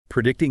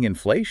predicting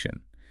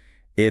inflation.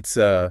 It's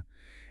the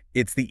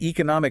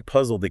economic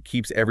puzzle that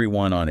keeps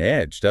everyone on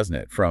edge, doesn't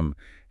it? From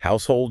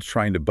households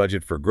trying to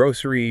budget for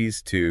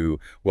groceries to,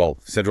 well,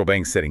 central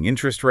banks setting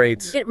interest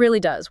rates. It really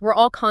does. We're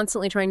all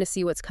constantly trying to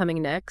see what's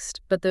coming next,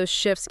 but those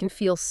shifts can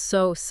feel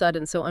so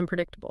sudden, so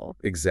unpredictable.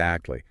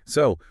 Exactly.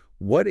 So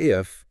what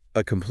if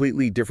a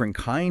completely different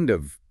kind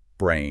of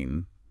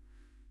brain,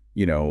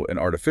 an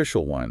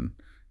artificial one,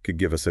 could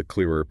give us a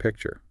clearer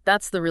picture?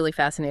 That's the really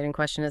fascinating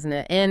question, isn't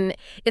it? And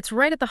it's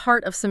right at the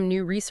heart of some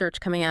new research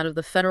coming out of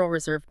the Federal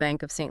Reserve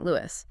Bank of St.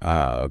 Louis.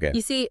 Ah, okay.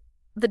 You see,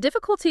 the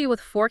difficulty with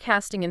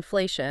forecasting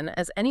inflation,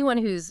 as anyone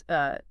who's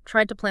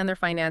tried to plan their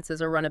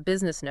finances or run a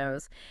business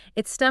knows,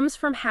 it stems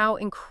from how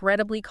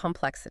incredibly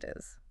complex it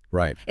is.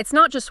 Right. It's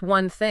not just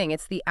one thing.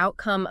 It's the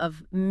outcome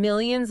of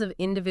millions of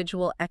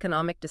individual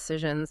economic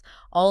decisions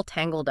all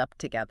tangled up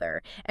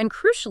together. And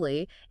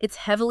crucially, it's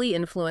heavily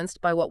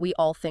influenced by what we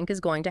all think is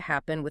going to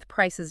happen with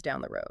prices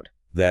down the road.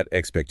 That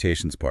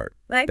expectations part.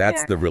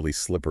 That's the really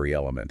slippery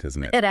element,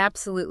 isn't it? It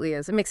absolutely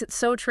is. It makes it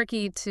so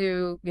tricky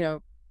to,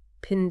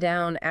 pin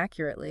down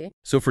accurately.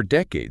 So for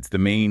decades, the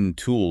main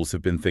tools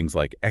have been things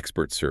like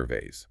expert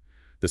surveys,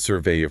 the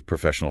Survey of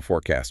Professional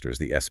Forecasters,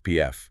 the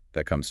SPF,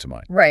 that comes to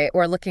mind. Right,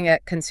 or looking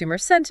at consumer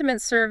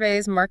sentiment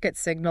surveys, market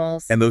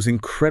signals. And those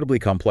incredibly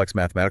complex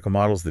mathematical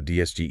models, the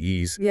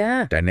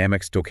DSGEs,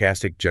 dynamic,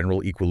 stochastic,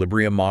 general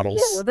equilibrium models.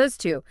 Yeah, well, those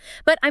two.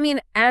 But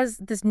as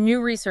this new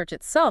research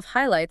itself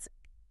highlights,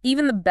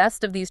 even the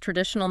best of these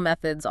traditional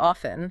methods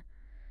often,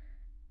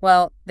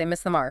 they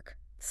miss the mark,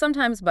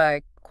 sometimes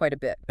by quite a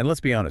bit. And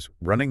let's be honest,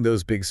 running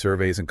those big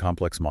surveys and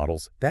complex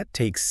models, that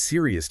takes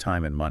serious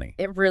time and money.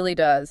 It really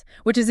does,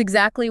 which is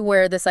exactly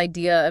where this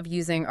idea of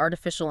using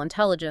artificial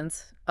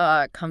intelligence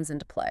comes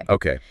into play.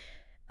 Okay.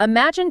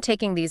 Imagine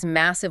taking these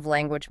massive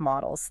language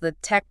models, the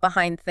tech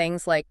behind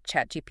things like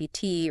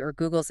ChatGPT or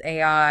Google's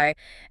AI,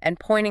 and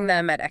pointing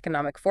them at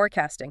economic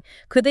forecasting.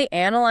 Could they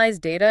analyze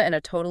data in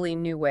a totally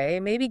new way,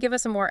 maybe give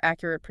us a more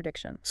accurate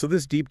prediction? So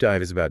this deep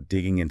dive is about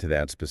digging into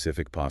that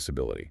specific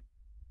possibility,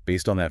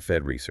 based on that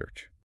Fed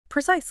research.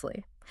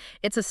 Precisely.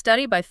 It's a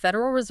study by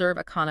Federal Reserve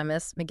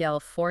economists Miguel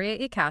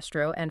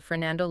Faria-e-Castro and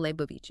Fernando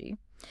Leibovici.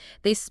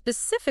 They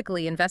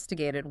specifically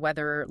investigated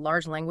whether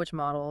large language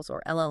models,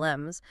 or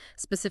LLMs,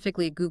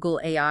 specifically Google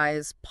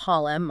AI's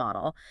PaLM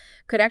model,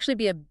 could actually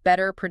be a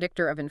better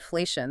predictor of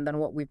inflation than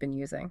what we've been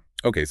using.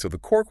 Okay, so the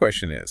core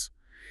question is,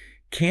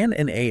 can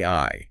an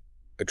AI,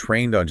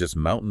 trained on just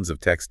mountains of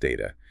text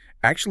data,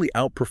 actually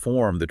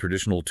outperform the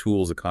traditional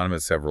tools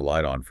economists have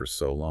relied on for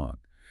so long?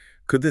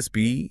 Could this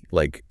be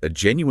like a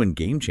genuine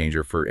game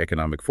changer for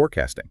economic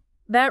forecasting?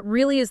 That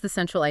really is the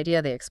central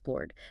idea they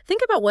explored.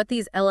 Think about what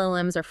these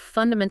LLMs are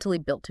fundamentally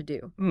built to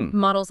do.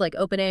 Models like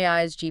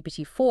OpenAI's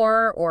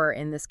GPT-4, or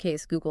in this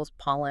case, Google's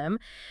PaLM,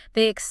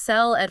 they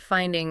excel at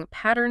finding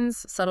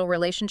patterns, subtle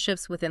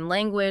relationships within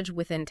language,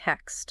 within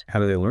text. How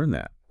do they learn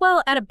that?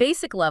 Well, at a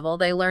basic level,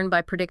 they learn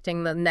by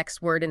predicting the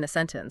next word in a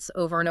sentence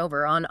over and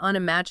over on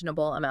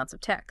unimaginable amounts of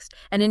text.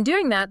 And in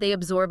doing that, they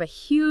absorb a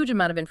huge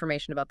amount of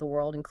information about the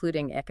world,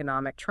 including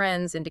economic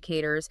trends,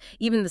 indicators,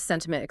 even the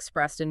sentiment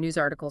expressed in news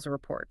articles or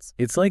reports.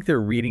 It's like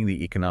they're reading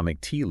the economic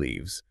tea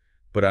leaves,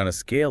 but on a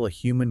scale a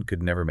human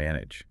could never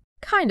manage.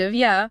 Kind of,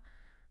 yeah.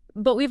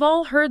 But we've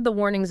all heard the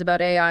warnings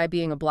about AI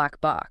being a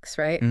black box,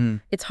 right?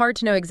 It's hard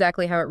to know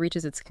exactly how it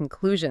reaches its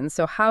conclusions.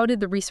 So how did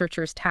the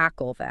researchers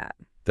tackle that?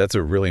 That's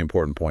a really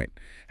important point.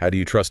 How do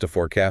you trust a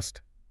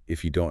forecast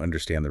if you don't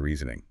understand the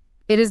reasoning?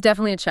 It is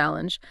definitely a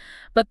challenge.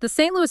 But the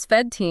St. Louis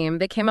Fed team,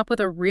 they came up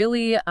with a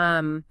really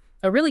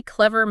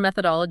clever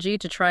methodology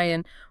to try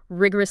and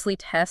rigorously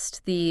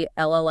test the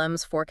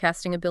LLM's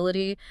forecasting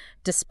ability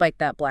despite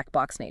that black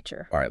box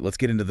nature. All right, let's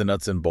get into the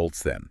nuts and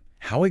bolts then.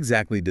 How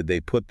exactly did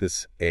they put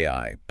this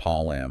AI,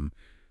 PaLM,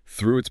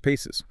 through its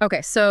paces?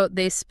 Okay, so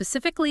they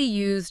specifically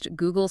used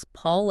Google's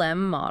PaLM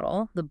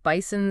model, the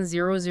Bison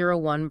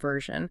 001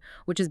 version,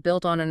 which is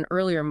built on an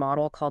earlier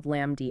model called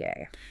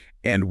LaMDA.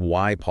 And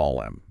why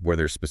PaLM? Were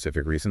there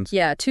specific reasons?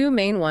 Yeah, two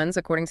main ones,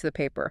 according to the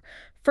paper.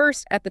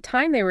 First, at the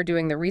time they were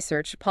doing the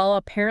research, Paul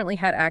apparently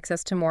had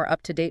access to more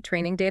up-to-date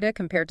training data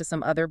compared to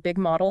some other big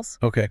models.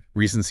 Okay,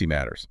 recency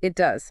matters. It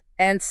does.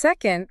 And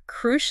second,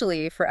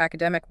 crucially for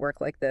academic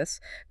work like this,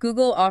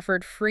 Google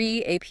offered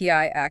free API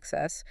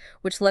access,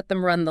 which let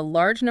them run the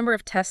large number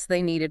of tests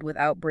they needed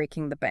without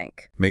breaking the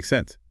bank. Makes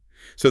sense.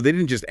 So they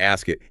didn't just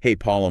ask it, hey,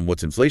 PaLM,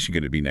 what's inflation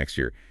going to be next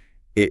year?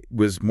 It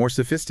was more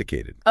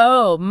sophisticated.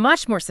 Oh,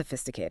 much more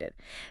sophisticated.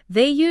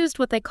 They used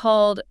what they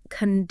called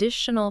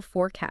conditional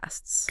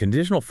forecasts.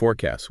 Conditional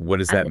forecasts, what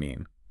does that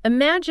mean?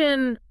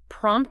 Imagine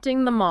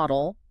prompting the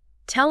model,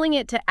 telling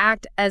it to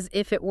act as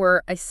if it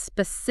were a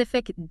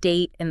specific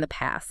date in the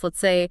past. Let's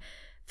say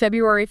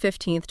February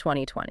 15th,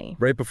 2020.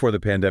 Right before the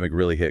pandemic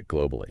really hit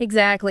globally.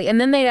 Exactly. And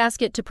then they'd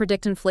ask it to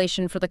predict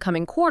inflation for the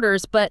coming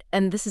quarters, but,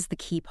 and this is the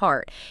key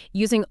part,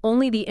 using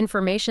only the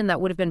information that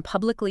would have been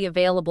publicly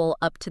available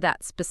up to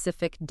that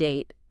specific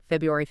date,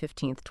 February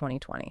 15th,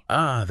 2020.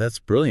 Ah, that's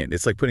brilliant.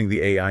 It's like putting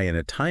the AI in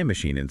a time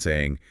machine and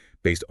saying,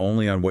 based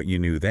only on what you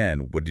knew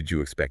then, what did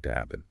you expect to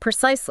happen?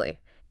 Precisely.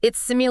 It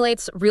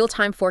simulates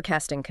real-time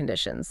forecasting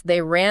conditions.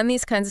 They ran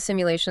these kinds of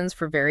simulations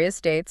for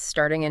various dates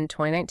starting in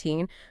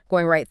 2019,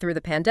 going right through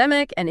the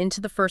pandemic and into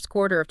the first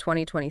quarter of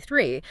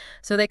 2023,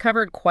 so they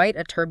covered quite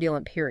a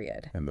turbulent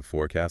period. And the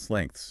forecast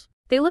lengths.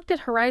 They looked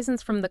at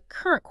horizons from the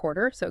current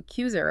quarter, so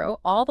Q0,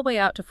 all the way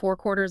out to 4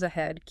 quarters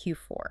ahead,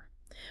 Q4,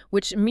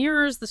 which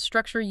mirrors the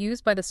structure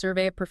used by the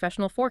Survey of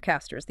Professional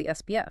Forecasters, the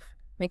SPF.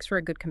 Makes for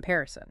a good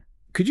comparison.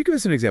 Could you give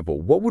us an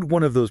example? What would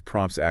one of those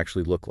prompts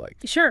actually look like?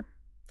 Sure.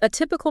 A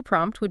typical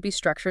prompt would be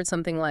structured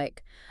something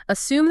like,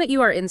 assume that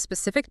you are in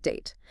specific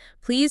date.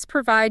 Please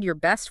provide your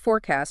best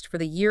forecast for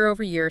the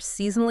year-over-year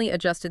seasonally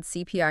adjusted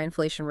CPI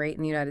inflation rate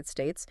in the United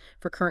States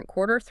for current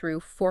quarter through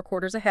 4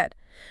 quarters ahead.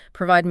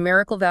 Provide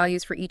numerical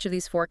values for each of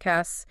these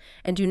forecasts,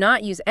 and do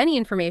not use any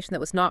information that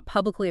was not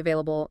publicly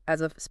available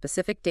as of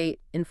specific date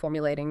in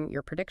formulating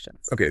your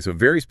predictions. Okay, so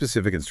very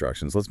specific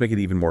instructions. Let's make it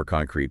even more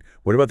concrete.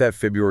 What about that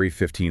February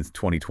 15th,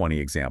 2020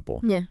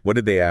 example? Yeah. What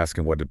did they ask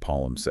and what did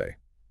Pollum say?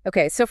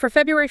 Okay, so for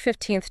February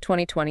 15th,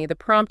 2020, the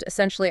prompt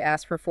essentially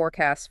asked for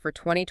forecasts for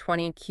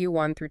 2020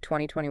 Q1 through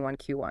 2021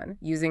 Q1,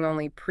 using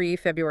only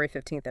pre-February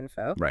 15th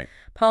info. Right.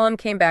 Pollum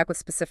came back with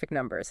specific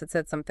numbers. It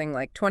said something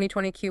like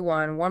 2020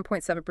 Q1,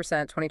 1.7%,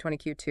 2020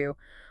 Q2,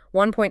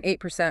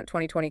 1.8%,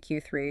 2020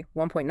 Q3,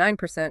 1.9%,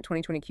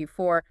 2020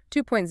 Q4,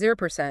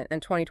 2.0%,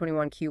 and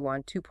 2021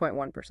 Q1,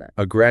 2.1%.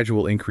 A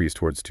gradual increase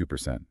towards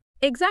 2%.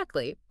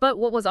 Exactly. But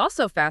what was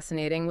also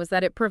fascinating was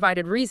that it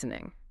provided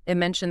reasoning. It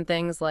mentioned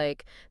things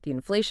like the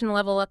inflation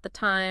level at the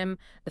time,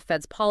 the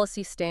Fed's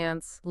policy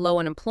stance, low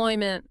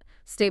unemployment,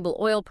 stable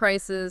oil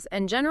prices,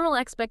 and general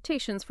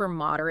expectations for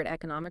moderate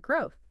economic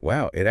growth.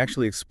 Wow, it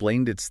actually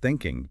explained its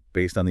thinking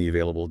based on the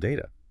available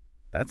data.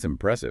 That's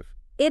impressive.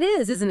 It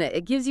is, isn't it?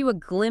 It gives you a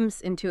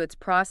glimpse into its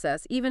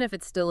process, even if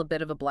it's still a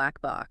bit of a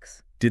black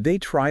box. Did they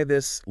try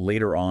this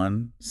later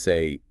on,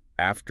 say,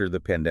 after the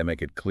pandemic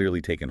had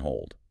clearly taken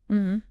hold,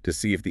 to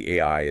see if the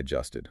AI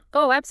adjusted?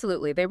 Oh,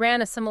 absolutely. They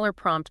ran a similar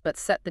prompt, but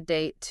set the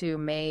date to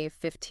May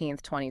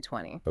 15th,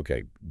 2020.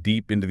 Okay,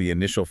 deep into the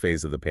initial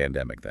phase of the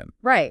pandemic then.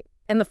 Right.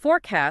 And the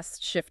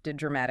forecast shifted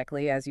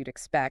dramatically, as you'd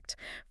expect.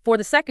 For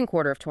the second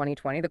quarter of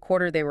 2020, the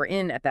quarter they were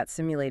in at that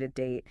simulated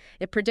date,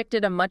 it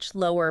predicted a much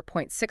lower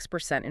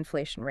 0.6%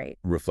 inflation rate.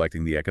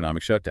 Reflecting the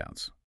economic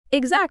shutdowns.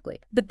 Exactly.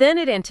 But then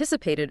it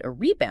anticipated a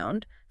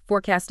rebound,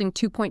 forecasting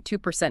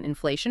 2.2%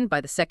 inflation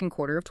by the second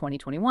quarter of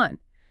 2021.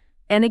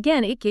 And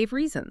again, it gave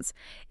reasons.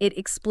 It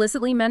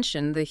explicitly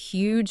mentioned the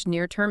huge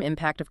near-term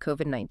impact of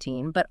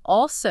COVID-19, but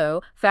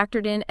also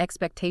factored in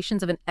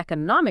expectations of an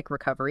economic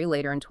recovery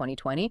later in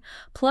 2020,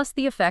 plus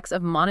the effects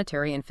of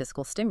monetary and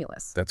fiscal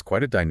stimulus. That's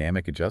quite a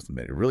dynamic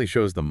adjustment. It really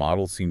shows the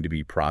model seemed to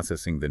be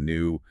processing the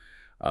new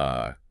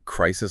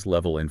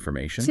crisis-level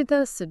information. It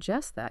does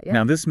suggest that, yeah.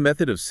 Now, this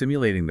method of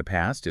simulating the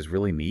past is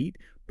really neat,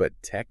 but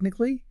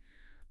technically,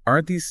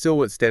 aren't these still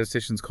what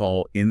statisticians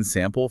call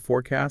in-sample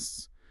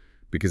forecasts?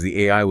 Because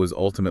the AI was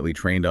ultimately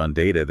trained on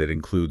data that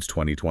includes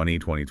 2020,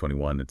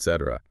 2021, et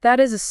cetera. That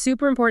is a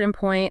super important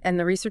point, and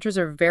the researchers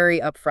are very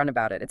upfront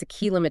about it. It's a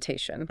key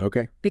limitation.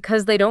 Okay.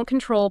 Because they don't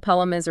control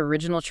Pollum's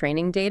original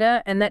training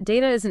data, and that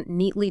data isn't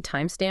neatly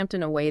time-stamped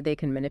in a way they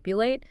can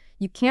manipulate,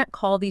 you can't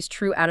call these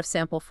true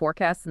out-of-sample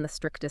forecasts in the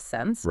strictest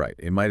sense. Right.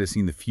 It might have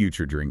seen the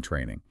future during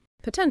training.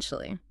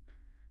 Potentially.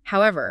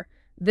 However,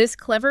 this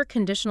clever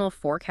conditional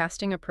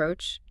forecasting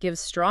approach gives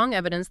strong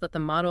evidence that the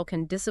model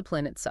can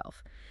discipline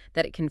itself,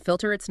 that it can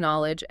filter its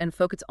knowledge and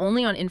focus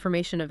only on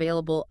information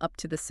available up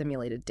to the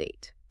simulated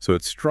date. So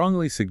it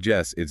strongly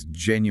suggests it's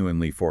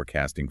genuinely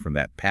forecasting from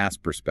that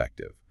past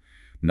perspective,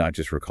 not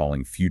just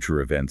recalling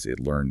future events it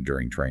learned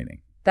during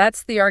training.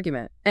 That's the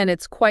argument, and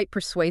it's quite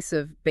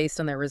persuasive based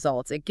on their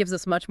results. It gives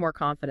us much more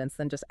confidence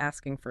than just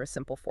asking for a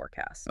simple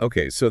forecast.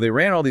 Okay, so they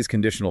ran all these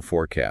conditional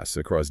forecasts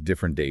across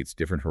different dates,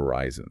 different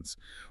horizons.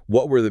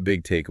 What were the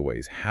big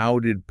takeaways? How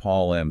did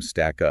Pollum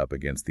stack up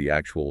against the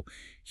actual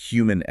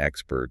human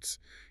experts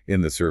in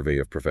the Survey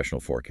of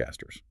Professional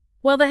Forecasters?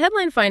 Well, the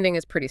headline finding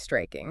is pretty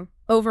striking.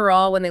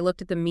 Overall, when they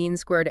looked at the mean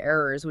squared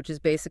errors, which is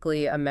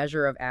basically a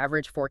measure of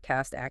average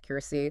forecast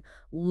accuracy,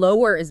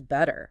 lower is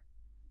better.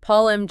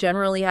 Pollum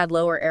generally had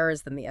lower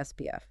errors than the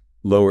SPF.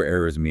 Lower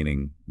errors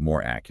meaning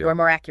more accurate? Or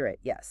more accurate,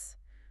 yes.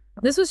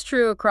 This was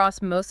true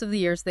across most of the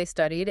years they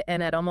studied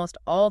and at almost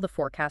all the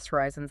forecast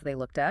horizons they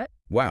looked at.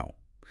 Wow.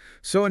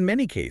 So in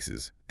many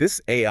cases, this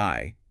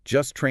AI,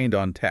 just trained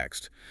on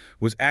text,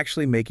 was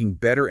actually making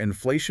better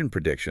inflation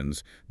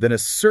predictions than a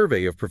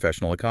survey of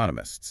professional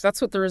economists.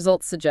 That's what the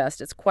results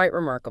suggest. It's quite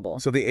remarkable.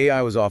 So the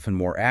AI was often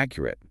more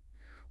accurate.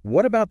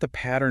 What about the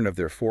pattern of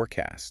their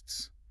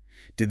forecasts?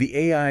 Did the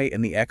AI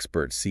and the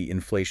experts see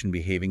inflation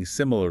behaving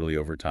similarly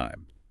over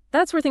time?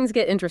 That's where things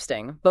get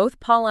interesting.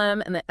 Both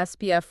Pollum and the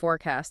SPF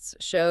forecasts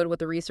showed what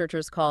the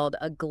researchers called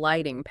a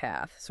gliding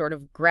path, sort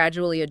of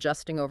gradually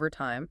adjusting over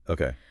time.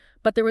 Okay.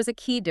 But there was a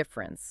key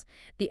difference.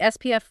 The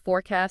SPF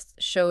forecasts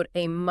showed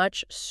a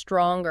much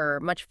stronger,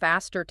 much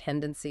faster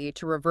tendency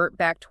to revert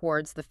back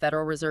towards the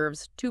Federal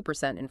Reserve's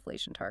 2%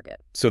 inflation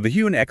target. So the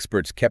human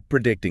experts kept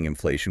predicting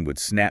inflation would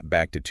snap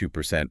back to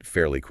 2%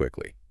 fairly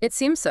quickly. It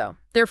seems so.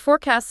 Their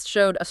forecasts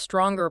showed a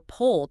stronger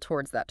pull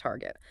towards that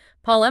target.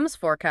 Paul M's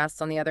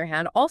forecasts, on the other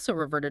hand, also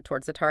reverted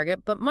towards the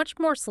target, but much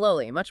more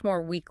slowly, much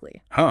more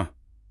weakly. Huh.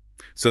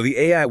 So the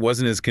AI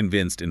wasn't as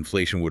convinced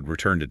inflation would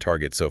return to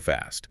target so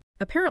fast.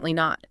 Apparently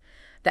not.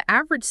 The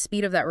average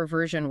speed of that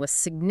reversion was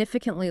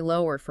significantly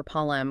lower for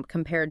Paul M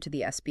compared to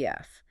the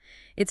SPF.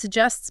 It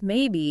suggests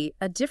maybe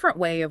a different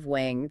way of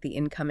weighing the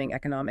incoming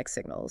economic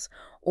signals,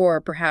 or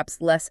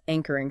perhaps less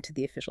anchoring to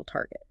the official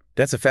target.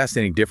 That's a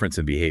fascinating difference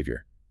in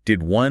behavior.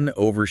 Did one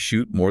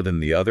overshoot more than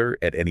the other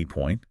at any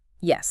point?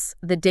 Yes,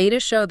 the data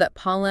show that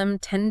Paul M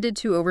tended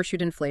to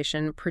overshoot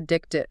inflation,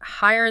 predict it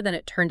higher than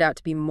it turned out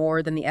to be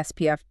more than the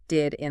SPF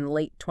did in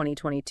late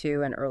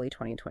 2022 and early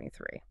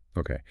 2023.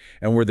 Okay.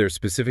 And were there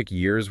specific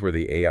years where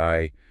the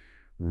AI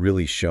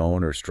really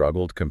shone or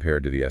struggled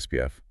compared to the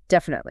SPF?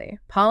 Definitely.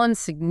 Paul M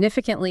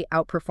significantly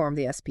outperformed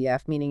the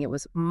SPF, meaning it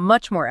was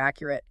much more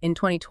accurate in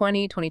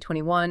 2020,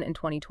 2021, and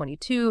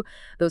 2022,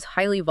 those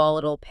highly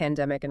volatile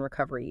pandemic and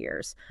recovery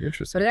years.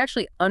 Interesting. But it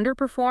actually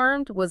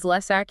underperformed, was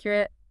less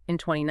accurate in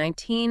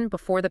 2019,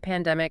 before the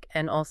pandemic,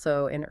 and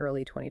also in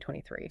early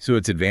 2023. So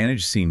its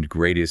advantage seemed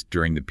greatest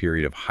during the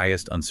period of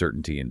highest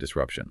uncertainty and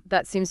disruption.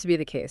 That seems to be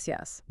the case,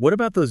 yes. What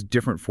about those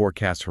different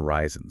forecast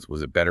horizons?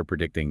 Was it better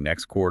predicting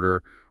next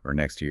quarter or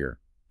next year?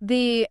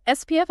 The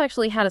SPF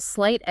actually had a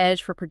slight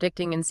edge for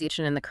predicting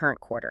inflation in the current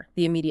quarter,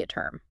 the immediate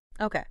term.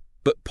 Okay.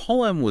 But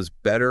Paul M was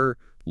better,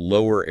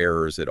 lower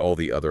errors at all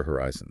the other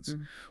horizons.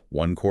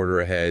 1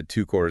 quarter ahead,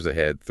 2 quarters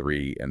ahead,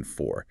 3 and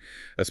 4.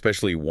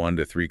 Especially 1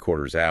 to 3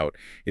 quarters out,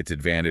 its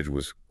advantage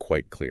was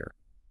quite clear.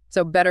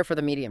 So better for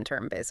the medium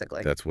term,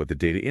 basically. That's what the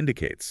data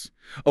indicates.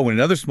 Oh, and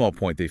another small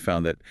point, they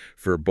found that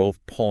for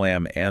both Paul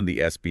M and the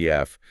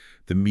SPF,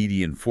 the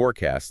median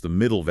forecast, the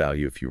middle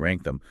value if you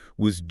rank them,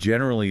 was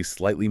generally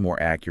slightly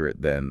more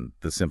accurate than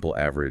the simple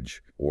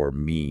average or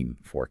mean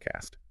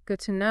forecast. Good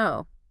to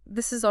know.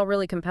 This is all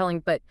really compelling,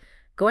 but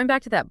going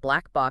back to that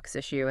black box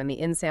issue and the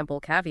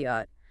in-sample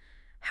caveat,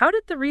 how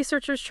did the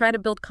researchers try to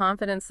build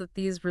confidence that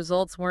these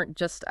results weren't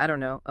just, I don't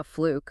know, a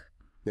fluke?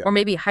 Yeah. Or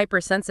maybe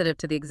hypersensitive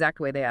to the exact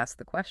way they asked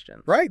the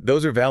question? Right.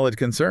 Those are valid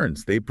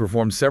concerns. They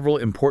performed several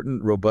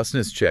important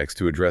robustness checks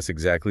to address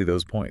exactly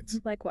those points.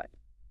 Like what?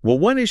 Well,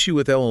 one issue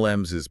with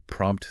LLMs is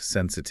prompt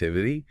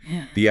sensitivity.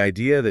 Yeah. The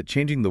idea that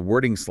changing the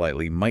wording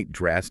slightly might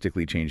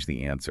drastically change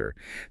the answer.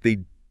 They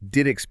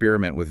did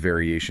experiment with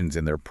variations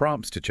in their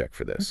prompts to check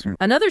for this.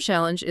 Another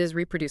challenge is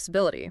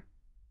reproducibility.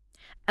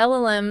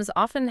 LLMs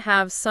often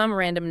have some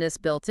randomness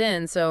built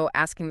in, so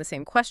asking the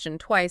same question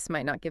twice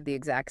might not give the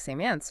exact same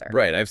answer.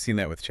 Right, I've seen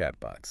that with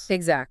chatbots.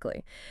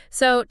 Exactly.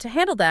 So to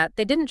handle that,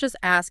 they didn't just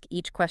ask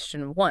each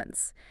question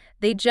once.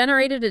 They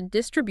generated a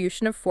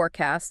distribution of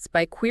forecasts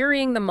by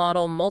querying the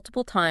model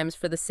multiple times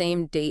for the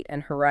same date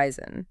and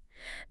horizon.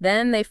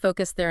 Then they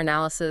focused their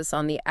analysis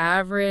on the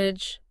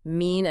average,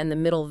 mean, and the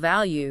middle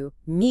value,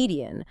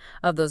 median,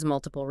 of those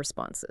multiple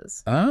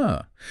responses.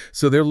 Ah,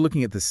 so they're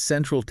looking at the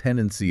central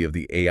tendency of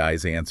the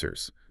AI's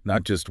answers,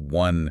 not just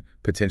one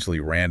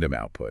potentially random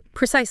output.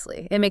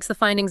 Precisely. It makes the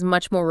findings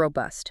much more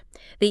robust.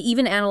 They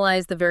even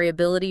analyzed the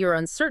variability or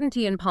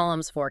uncertainty in Paul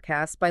M's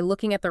forecast by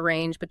looking at the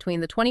range between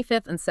the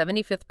 25th and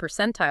 75th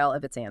percentile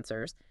of its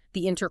answers,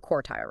 the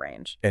interquartile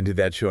range. And did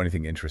that show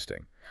anything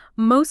interesting?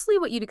 Mostly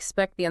what you'd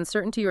expect. The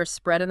uncertainty or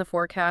spread in the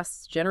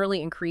forecasts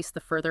generally increased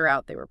the further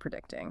out they were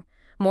predicting.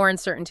 More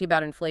uncertainty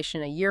about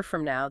inflation a year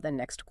from now than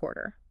next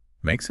quarter.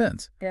 Makes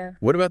sense. Yeah.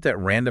 What about that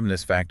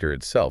randomness factor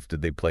itself?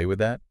 Did they play with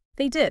that?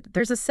 They did.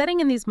 There's a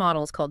setting in these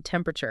models called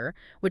temperature,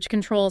 which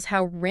controls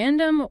how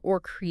random or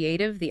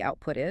creative the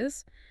output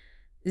is.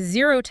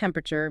 0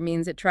 temperature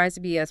means it tries to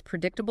be as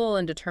predictable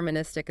and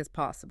deterministic as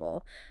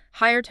possible.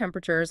 Higher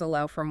temperatures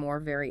allow for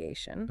more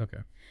variation. Okay.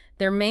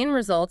 Their main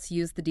results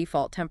use the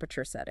default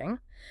temperature setting,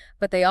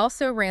 but they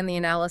also ran the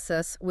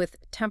analysis with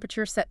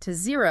temperature set to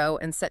 0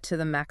 and set to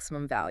the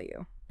maximum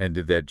value. And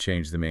did that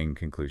change the main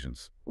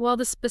conclusions? While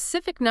the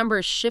specific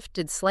numbers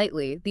shifted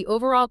slightly, the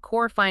overall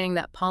core finding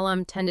that Paul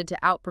M tended to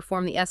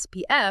outperform the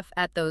SPF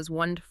at those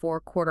 1 to 4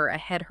 quarter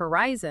ahead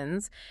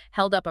horizons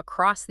held up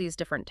across these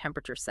different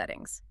temperature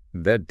settings.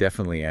 That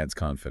definitely adds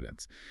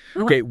confidence.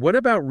 Okay, what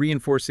about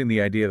reinforcing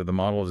the idea that the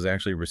model is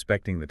actually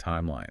respecting the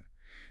timeline?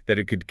 That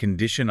it could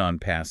condition on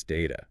past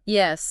data?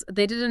 Yes,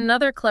 they did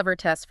another clever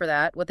test for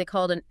that, what they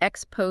called an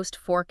ex-post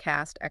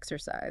forecast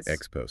exercise.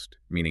 Ex-post,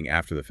 meaning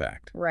after the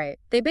fact. Right.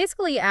 They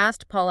basically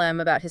asked Paul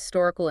M about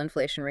historical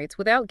inflation rates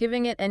without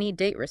giving it any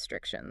date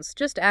restrictions,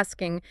 just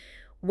asking,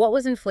 what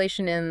was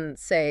inflation in,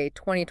 say,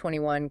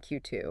 2021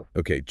 Q2?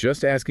 Okay,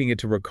 just asking it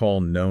to recall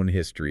known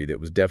history that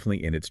was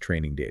definitely in its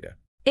training data.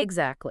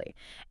 Exactly.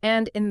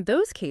 And in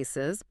those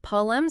cases,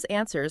 Paul M's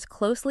answers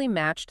closely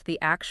matched the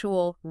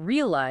actual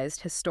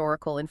realized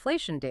historical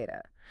inflation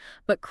data.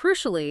 But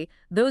crucially,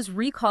 those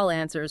recall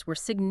answers were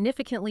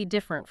significantly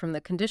different from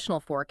the conditional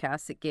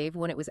forecasts it gave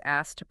when it was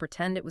asked to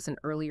pretend it was an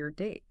earlier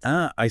date.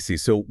 Ah, I see.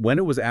 So when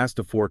it was asked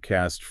to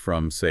forecast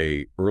from,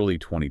 say, early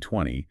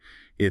 2020,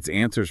 its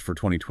answers for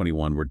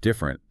 2021 were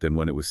different than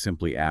when it was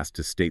simply asked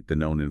to state the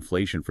known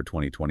inflation for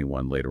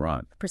 2021 later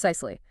on.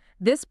 Precisely.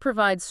 This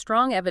provides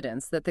strong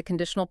evidence that the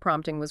conditional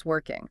prompting was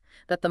working,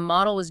 that the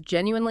model was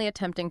genuinely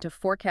attempting to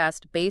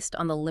forecast based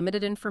on the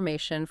limited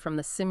information from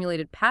the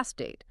simulated past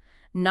date,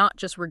 not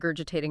just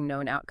regurgitating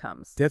known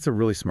outcomes. That's a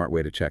really smart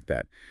way to check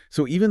that.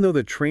 So even though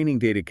the training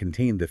data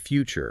contained the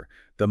future,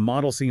 the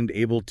model seemed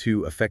able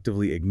to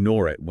effectively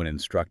ignore it when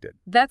instructed.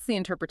 That's the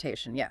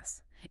interpretation,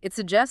 yes. It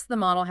suggests the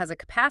model has a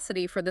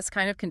capacity for this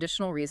kind of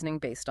conditional reasoning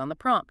based on the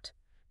prompt.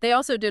 They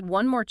also did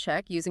one more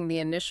check using the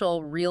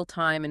initial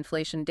real-time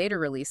inflation data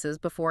releases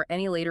before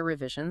any later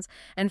revisions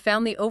and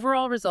found the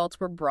overall results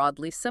were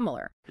broadly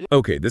similar.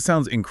 Okay, this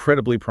sounds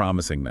incredibly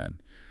promising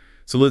then.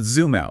 So let's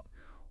zoom out.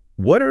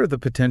 What are the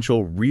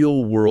potential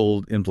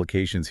real-world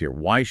implications here?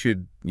 Why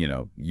should,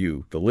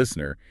 you, the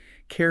listener,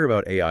 care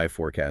about AI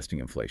forecasting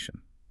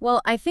inflation? Well,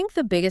 I think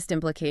the biggest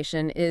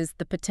implication is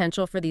the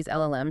potential for these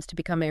LLMs to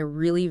become a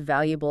really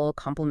valuable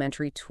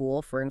complementary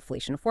tool for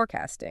inflation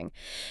forecasting.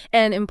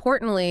 And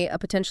importantly, a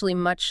potentially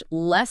much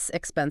less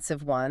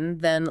expensive one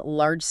than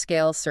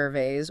large-scale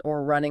surveys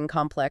or running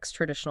complex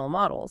traditional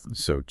models.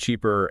 So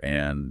cheaper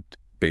and,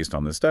 based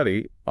on the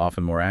study,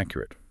 often more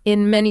accurate.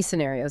 In many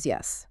scenarios,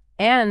 yes.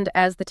 And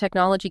as the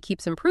technology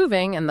keeps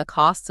improving and the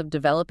costs of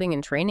developing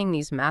and training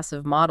these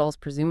massive models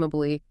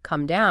presumably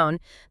come down,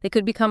 they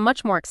could become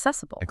much more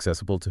accessible.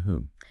 Accessible to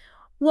whom?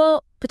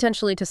 Well,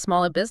 potentially to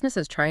smaller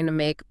businesses trying to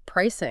make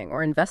pricing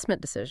or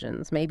investment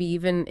decisions, maybe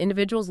even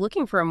individuals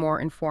looking for a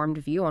more informed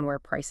view on where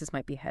prices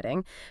might be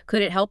heading.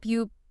 Could it help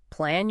you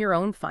plan your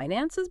own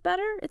finances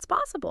better? It's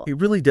possible.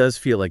 It really does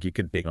feel like you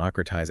could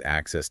democratize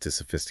access to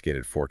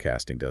sophisticated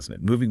forecasting, doesn't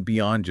it? Moving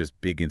beyond just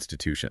big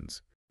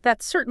institutions.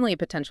 That's certainly a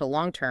potential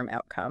long-term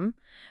outcome.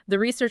 The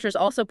researchers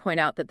also point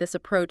out that this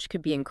approach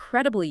could be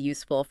incredibly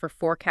useful for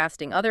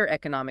forecasting other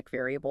economic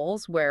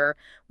variables where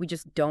we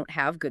just don't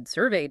have good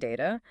survey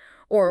data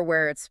or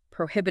where it's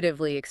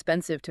prohibitively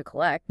expensive to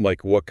collect.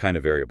 Like what kind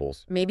of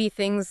variables? Maybe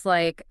things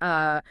like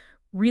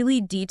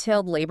really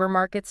detailed labor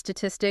market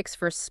statistics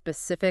for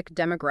specific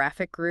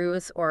demographic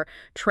groups or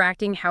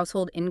tracking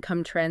household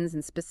income trends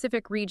in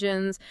specific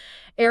regions,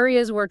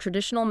 areas where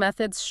traditional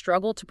methods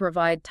struggle to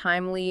provide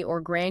timely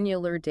or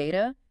granular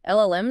data.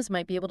 LLMs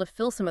might be able to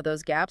fill some of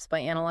those gaps by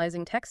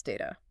analyzing text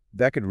data.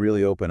 That could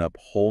really open up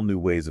whole new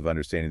ways of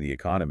understanding the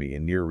economy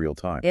in near real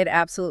time. It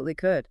absolutely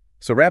could.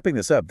 So wrapping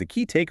this up, the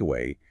key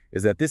takeaway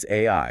is that this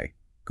AI,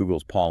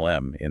 Google's Paul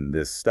M in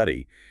this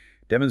study,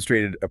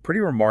 demonstrated a pretty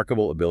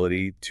remarkable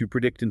ability to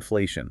predict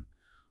inflation,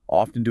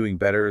 often doing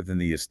better than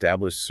the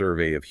established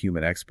survey of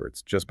human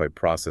experts just by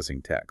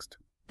processing text.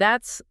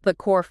 That's the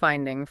core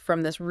finding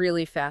from this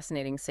really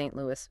fascinating St.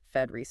 Louis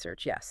Fed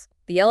research, yes.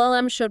 The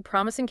LLM showed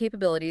promising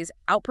capabilities,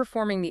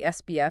 outperforming the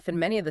SBF in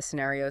many of the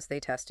scenarios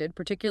they tested,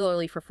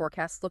 particularly for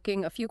forecasts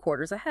looking a few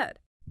quarters ahead.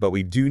 But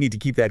we do need to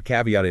keep that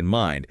caveat in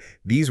mind.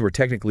 These were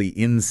technically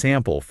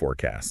in-sample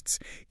forecasts,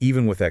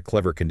 even with that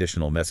clever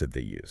conditional method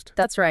they used.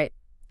 That's right.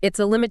 It's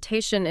a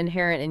limitation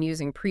inherent in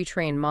using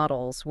pre-trained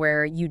models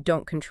where you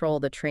don't control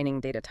the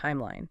training data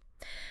timeline.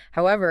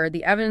 However,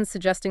 the evidence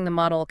suggesting the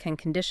model can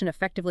condition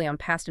effectively on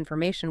past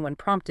information when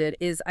prompted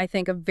is, I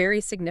think, a very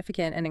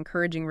significant and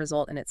encouraging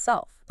result in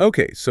itself.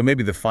 Okay, so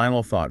maybe the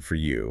final thought for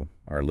you,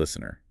 our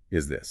listener,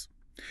 is this.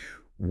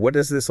 What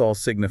does this all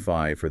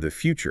signify for the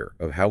future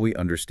of how we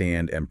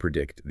understand and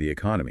predict the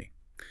economy?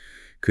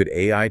 Could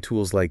AI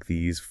tools like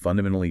these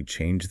fundamentally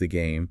change the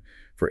game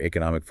for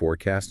economic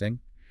forecasting?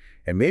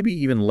 And maybe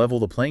even level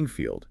the playing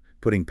field,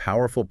 putting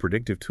powerful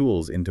predictive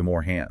tools into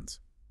more hands?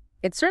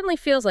 It certainly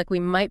feels like we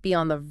might be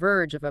on the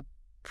verge of a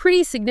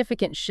pretty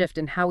significant shift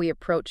in how we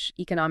approach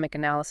economic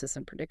analysis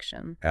and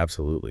prediction.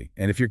 Absolutely.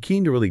 And if you're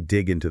keen to really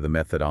dig into the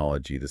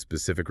methodology, the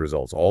specific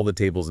results, all the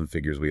tables and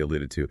figures we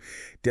alluded to,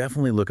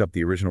 definitely look up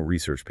the original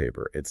research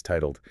paper. It's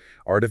titled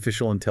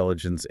Artificial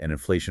Intelligence and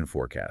Inflation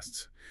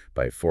Forecasts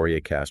by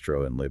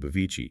Faria-e-Castro and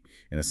Leibovici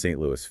in a St.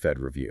 Louis Fed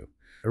review.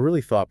 A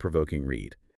really thought-provoking read.